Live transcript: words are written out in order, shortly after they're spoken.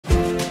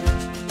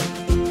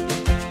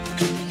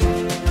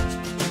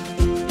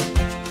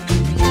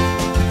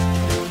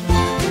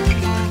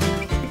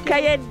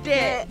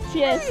there.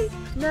 Cheers.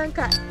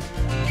 Nanka.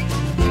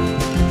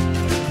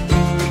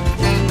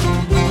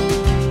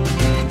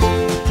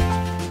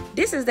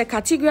 This is the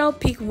Cathedral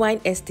Peak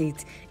Wine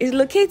Estate. It's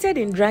located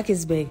in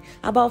Drakensberg,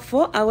 about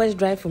 4 hours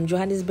drive from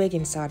Johannesburg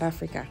in South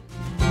Africa.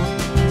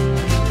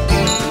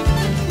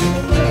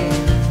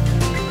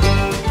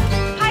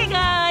 Hi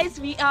guys,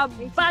 we are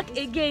back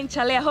again.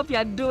 Chaley, I hope you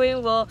are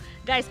doing well.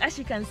 Guys, as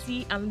you can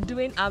see, I'm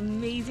doing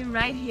amazing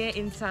right here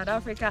in South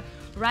Africa,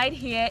 right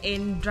here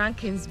in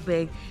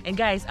Drakensberg. And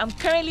guys, I'm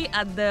currently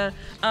at the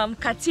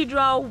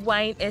Cathedral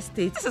Wine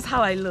Estate. This is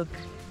how I look.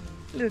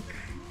 Look.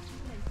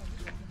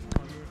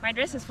 My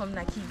dress is from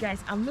Nike.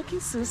 Guys, I'm looking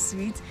so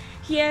sweet.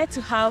 Here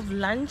to have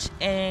lunch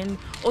and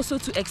also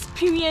to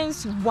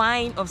experience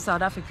wine of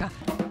South Africa.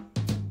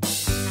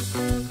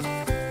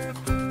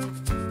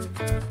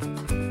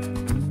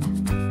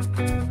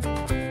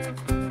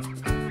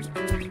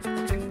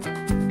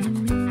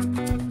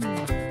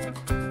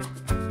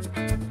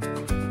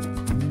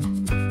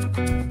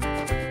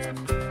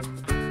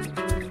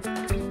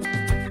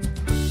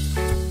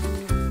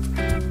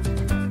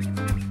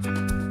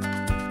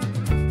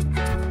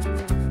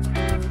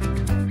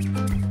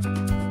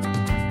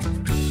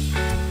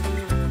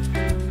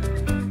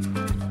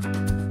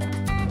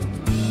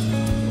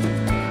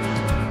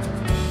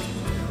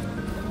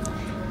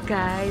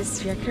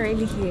 Guys, we are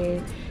currently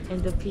here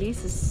and the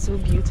place is so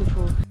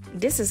beautiful.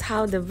 This is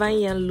how the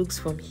vineyard looks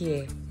from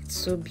here. It's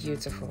so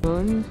beautiful.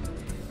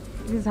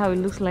 This is how it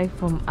looks like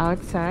from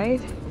outside.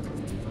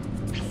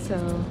 So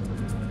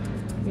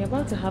we're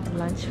about to have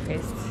lunch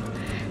first.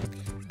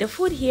 The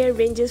food here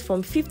ranges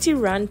from 50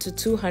 rand to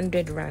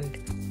 200 rand.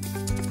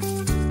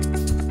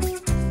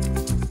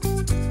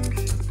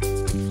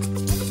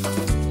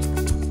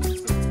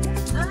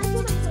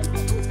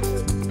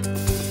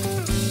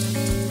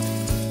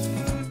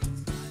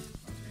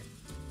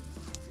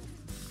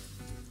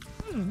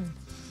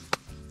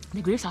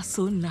 The grapes are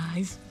so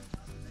nice.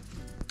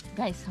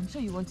 Guys, I'm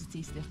sure you want to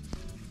taste them.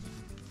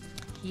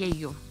 Here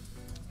you go.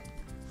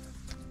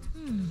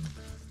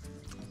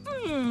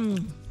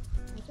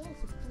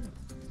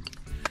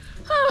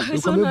 Oh,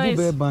 it's so nice.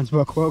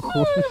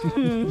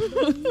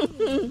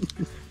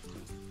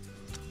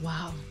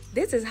 Wow.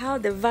 This is how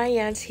the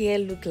vineyards here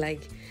look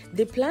like.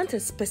 They plant a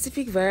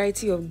specific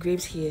variety of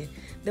grapes here.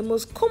 The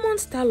most common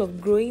style of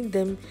growing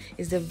them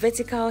is the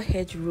vertical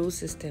hedgerow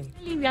system.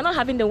 We are not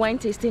having the wine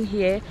tasting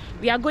here.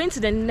 We are going to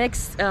the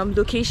next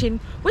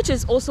location, which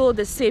is also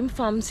the same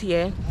farms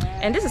here.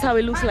 And this is how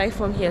it looks like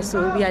from here.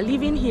 So we are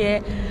leaving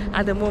here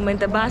at the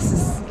moment. The bus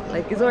is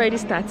it's already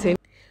starting.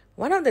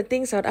 One of the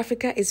things South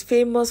Africa is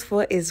famous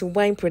for is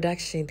wine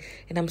production.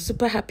 And I'm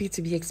super happy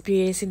to be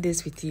experiencing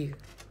this with you.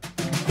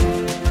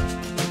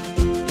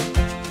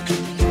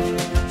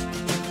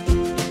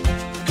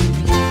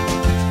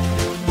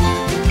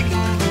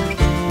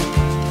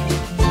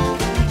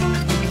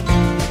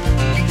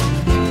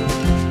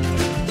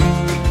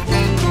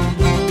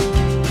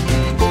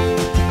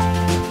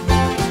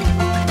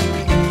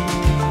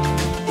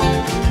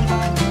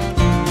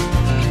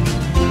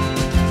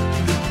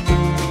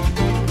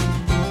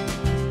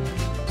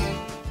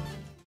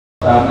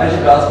 As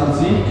you guys can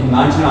see, in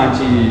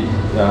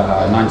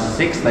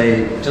 1996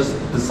 they just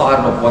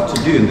decided of what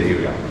to do in the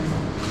area.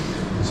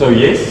 So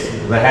yes,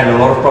 they had a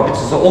lot of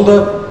properties. So all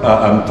the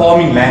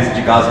farming lands that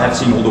you guys have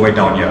seen all the way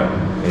down here,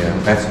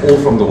 that's all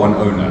from the one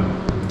owner.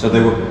 So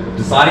they were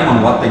deciding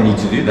on what they need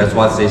to do. That's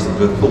why it says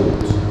the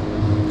thought.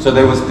 So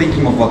they was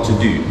thinking of what to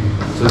do.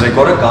 So they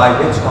got a guy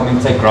here to come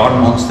and take ground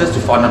monsters to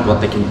find out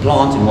what they can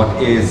plant and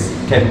what is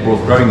capable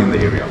of growing in the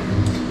area.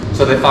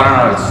 So they found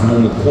out it's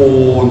normal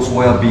corn,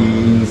 soya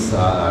beans,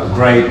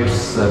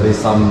 grapes, there's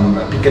some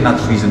pecan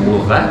trees and all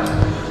of that.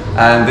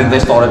 And then they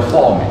started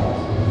farming.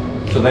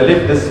 So they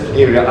left this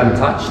area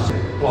untouched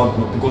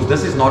because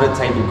this is not a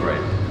table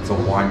grape, it's a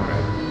wine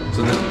grape.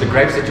 So the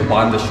grapes that you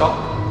buy in the shop,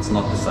 it's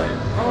not the same.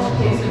 Oh,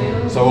 okay.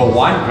 So a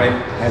wine grape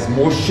has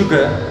more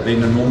sugar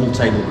than a normal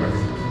table grape.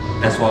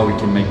 That's why we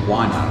can make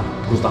wine out of it.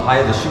 Because the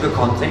higher the sugar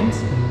content,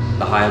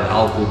 the higher the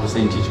alcohol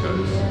percentage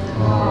goes.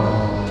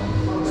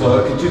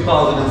 So in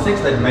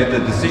 2006 they made the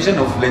decision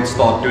of let's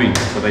start doing it.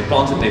 So they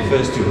planted their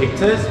first 2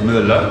 hectares,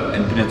 Merlot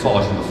and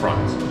Pinotage in the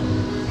front.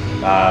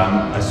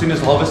 As soon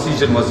as harvest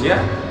season was here,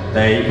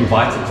 they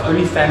invited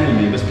only family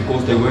members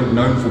because they weren't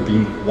known for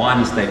being wine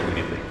estate or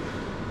anything.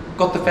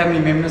 Got the family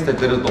members, they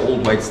did it the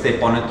old weight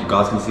step on it. You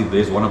guys can see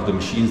there's one of the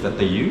machines that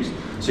they use.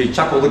 So you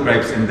chuck all the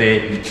grapes in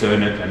there, you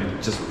turn it and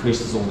it just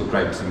presses all the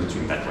grapes in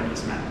between. That one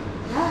is man.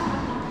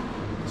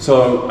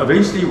 So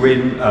eventually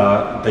when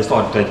they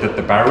did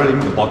the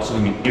barreling, the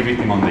bottling and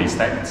everything on the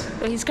estate.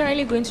 So he's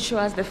currently going to show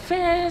us the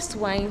first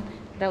wine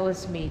that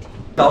was made.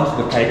 Down to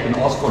the Cape and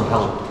asked for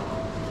help.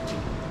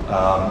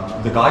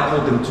 The guy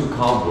called them 2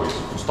 cowboys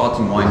for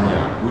starting wine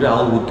here. Who the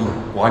hell would do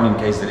wine in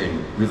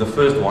KZN? We're the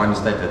first wine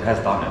estate that has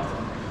done it.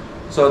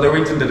 So they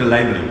went and did a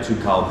labeling, 2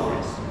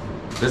 cowboys.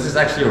 This is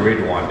actually a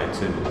red wine that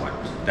turned white.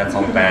 That's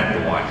how bad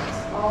the wine is.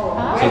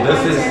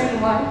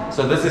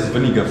 So this is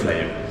vinegar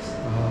flavors.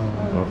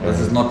 Okay. This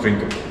is not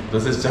drinkable.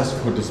 This is just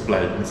for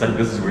display. It's like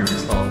this is where we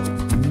start.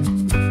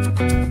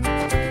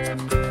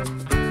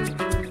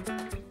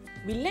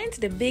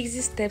 the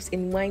basic steps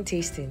in wine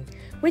tasting,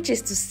 which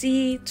is to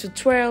see, to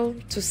twirl,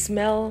 to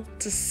smell,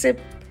 to sip,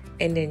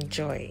 and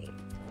enjoy.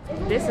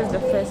 This is the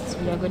first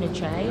we are going to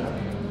try.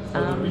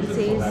 It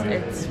says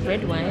it's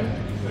red wine,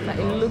 but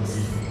it looks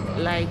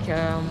like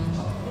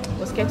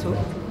moscato,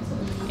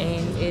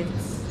 and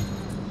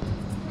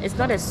it's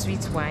not a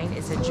sweet wine,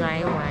 it's a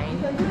dry wine.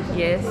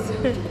 Yes.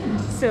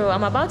 So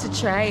I'm about to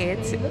try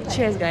it.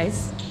 Cheers,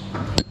 guys.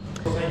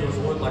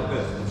 Like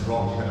this, it's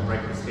wrong. You're gonna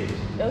break the stick.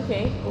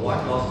 Okay. The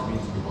wine glass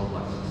means to hold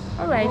like this.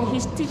 All right.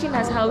 He's teaching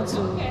us how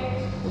to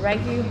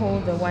rightly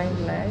hold the wine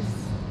glass.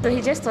 So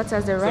he just taught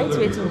us the right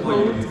way to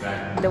hold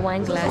the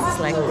wine glass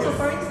like this. So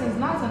for instance,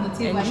 now it's on the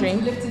table, and I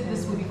drink. need to lift it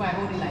this way before I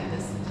hold it like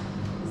this.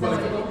 Is that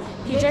okay?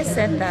 He just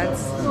said that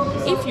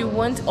if you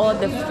want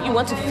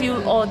to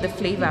feel all the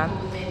flavor,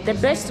 the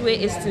best way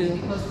is to.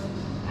 Because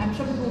I'm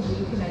sure people will be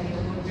looking at you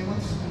and wondering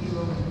what's really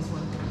wrong with this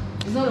one.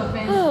 It's not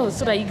offensive. Oh,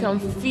 so that you can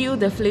feel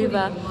the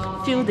flavor,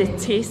 feel the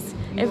taste,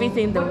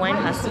 everything the wine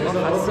has to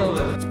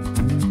offer.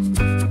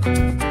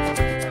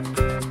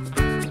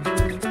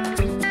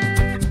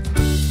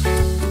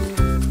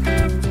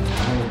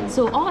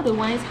 So all the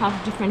wines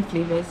have different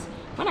flavors.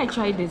 When I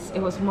tried this,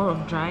 it was more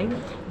of dry.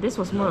 This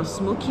was more of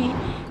smoky.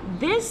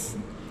 This,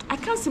 I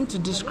can't seem to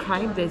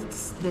describe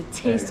the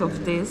taste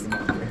of this,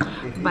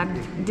 but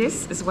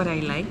this is what I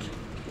like.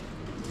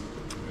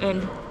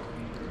 And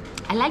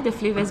I like the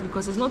flavors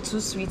because it's not too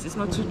sweet, it's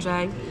not too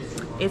dry.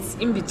 It's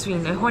in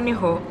between, a honey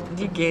hole,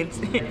 you get.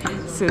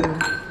 So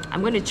I'm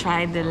going to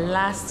try the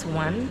last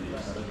one.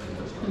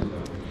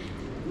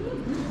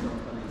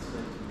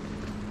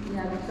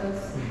 Yeah,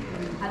 because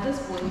at this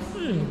point,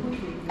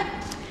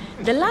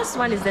 The last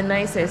one is the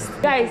nicest.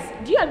 Guys,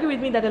 do you agree with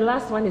me that the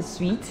last one is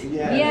sweet?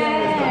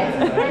 yes,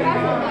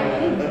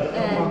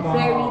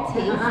 berry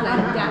taste,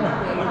 like dark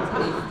berry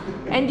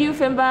taste. And you,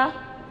 Femba?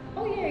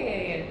 Oh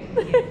yeah.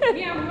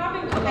 Me, I'm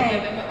having all of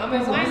them. I'm a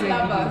wine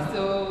lover,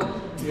 so.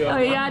 Oh,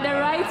 yeah, the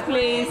right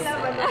place.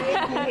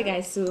 Okay,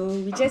 guys, so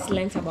we just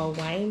learned about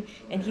wine,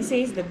 and he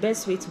says the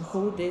best way to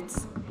hold it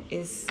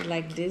is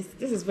like this.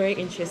 This is very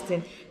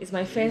interesting. It's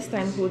my first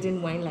time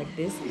holding wine like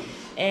this,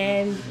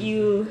 and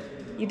you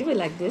do it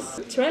like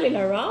this, twirl it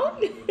around,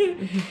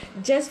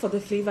 just for the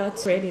flavor to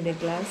spread in the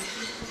glass.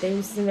 Then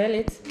you smell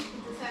it.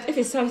 If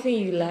it's something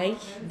you like,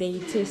 then you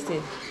taste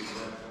it.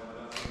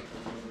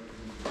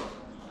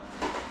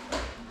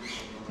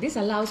 This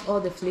allows all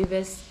the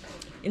flavors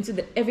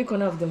into every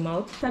corner of the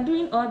mouth. After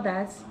doing all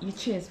that, you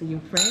cheers with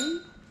your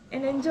friend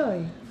and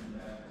enjoy.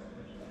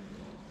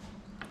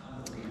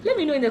 Let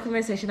me know in the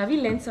comment section, have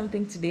you learned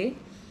something today?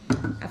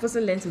 I've also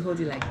learned to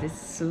hold it like this.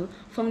 So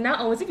from now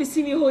onwards, if you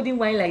see me holding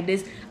wine like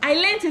this, I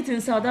learned it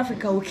in South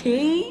Africa,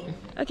 okay?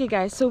 Okay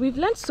guys, so we've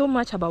learned so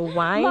much about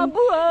wine. And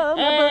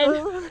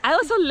I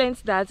also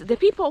learned that the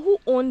people who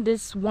own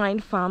this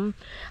wine farm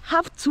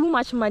have too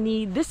much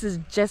money. This is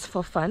just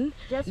for fun.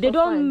 They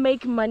don't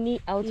make money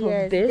out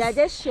of this. They're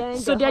just sharing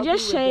so they're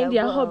just sharing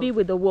their hobby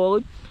with the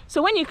world.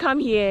 So when you come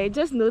here,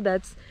 just know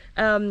that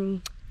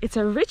it's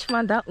a rich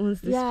man that owns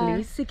this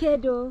place.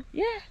 Sikedo.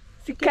 Yeah.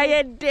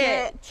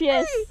 Sikayede.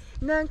 Cheers.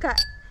 Nanka.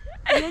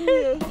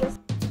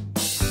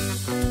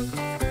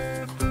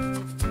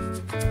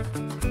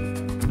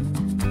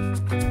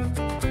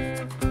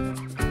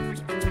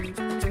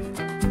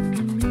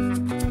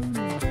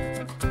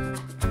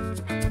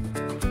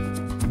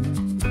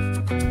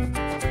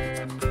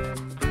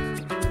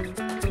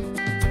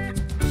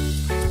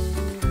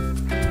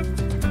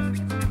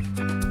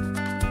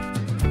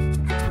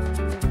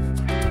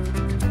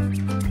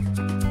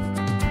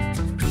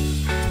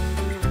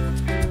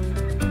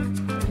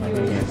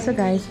 So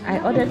guys, I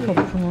ordered for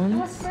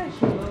prawns,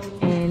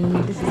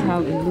 and this is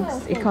how it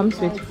looks. It comes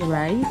with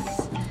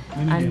rice,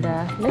 and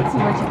let's see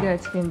what you got,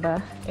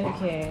 Fimba.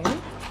 Okay.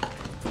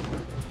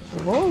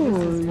 Whoa,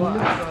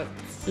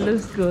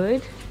 looks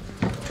good.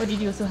 What did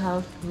you also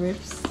have?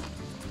 Ribs.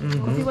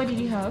 Kofi, what did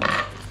you have?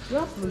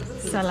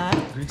 Salad.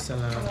 Greek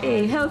salad.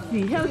 Hey,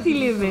 healthy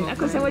living.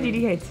 Akosa, what did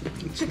you get?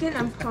 Chicken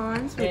and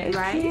prawns with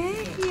rice.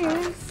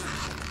 Yes.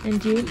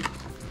 And you?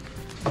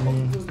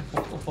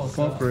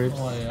 Pork ribs.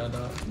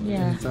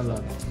 Yeah.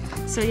 Salad.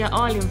 So you're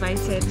all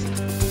invited.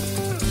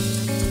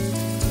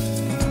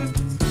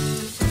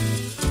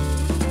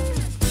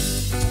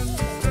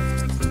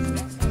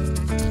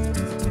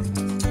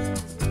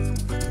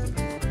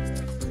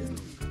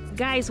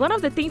 Guys, one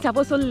of the things I've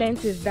also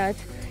learned is that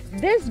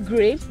this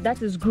grapes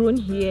that is grown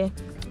here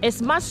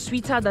is much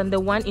sweeter than the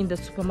one in the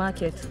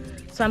supermarket.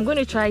 So I'm going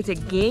to try it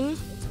again.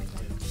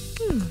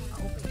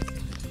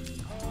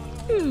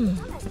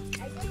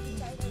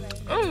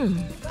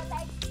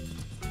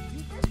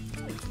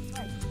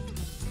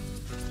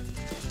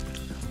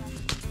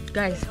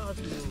 Guys,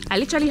 I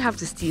literally have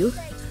to steal.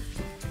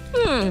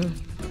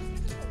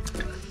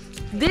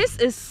 This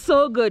is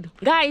so good.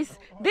 Guys,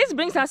 this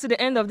brings us to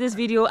the end of this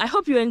video. I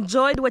hope you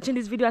enjoyed watching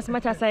this video as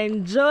much as I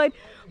enjoyed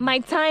my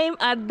time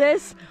at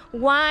this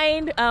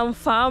wine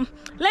farm.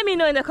 Let me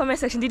know in the comment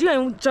section, did you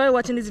enjoy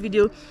watching this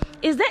video?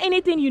 Is there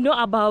anything you know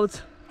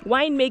about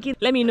winemaking?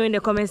 Let me know in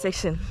the comment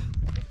section.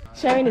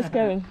 Sharing is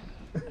caring.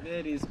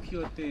 That is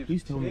pure tape.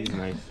 Please tell me it's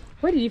nice.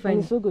 Where did you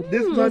find it? So good.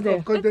 This part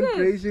of content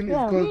creation is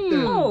called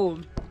tape. Oh,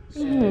 this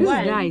is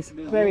nice.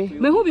 Very.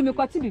 May who be me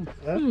continue?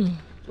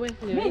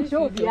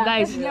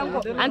 Guys,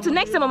 until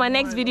next time on my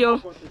next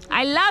video,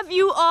 I love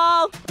you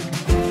all.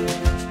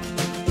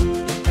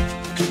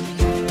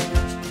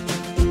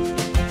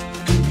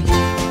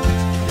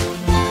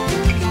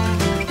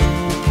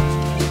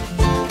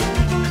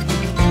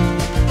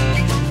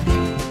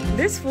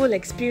 This full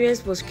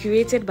experience was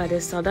curated by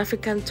the South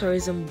African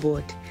Tourism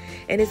Board,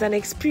 and it's an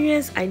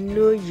experience I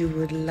know you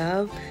would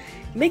love.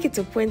 Make it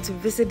a point to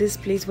visit this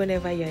place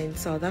whenever you're in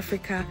South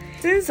Africa.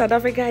 Since South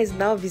Africa is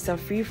now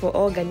visa-free for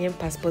all Ghanaian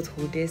passport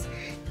holders,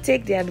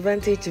 take the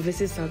advantage to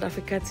visit South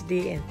Africa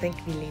today and thank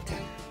me later.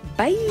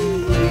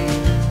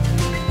 Bye!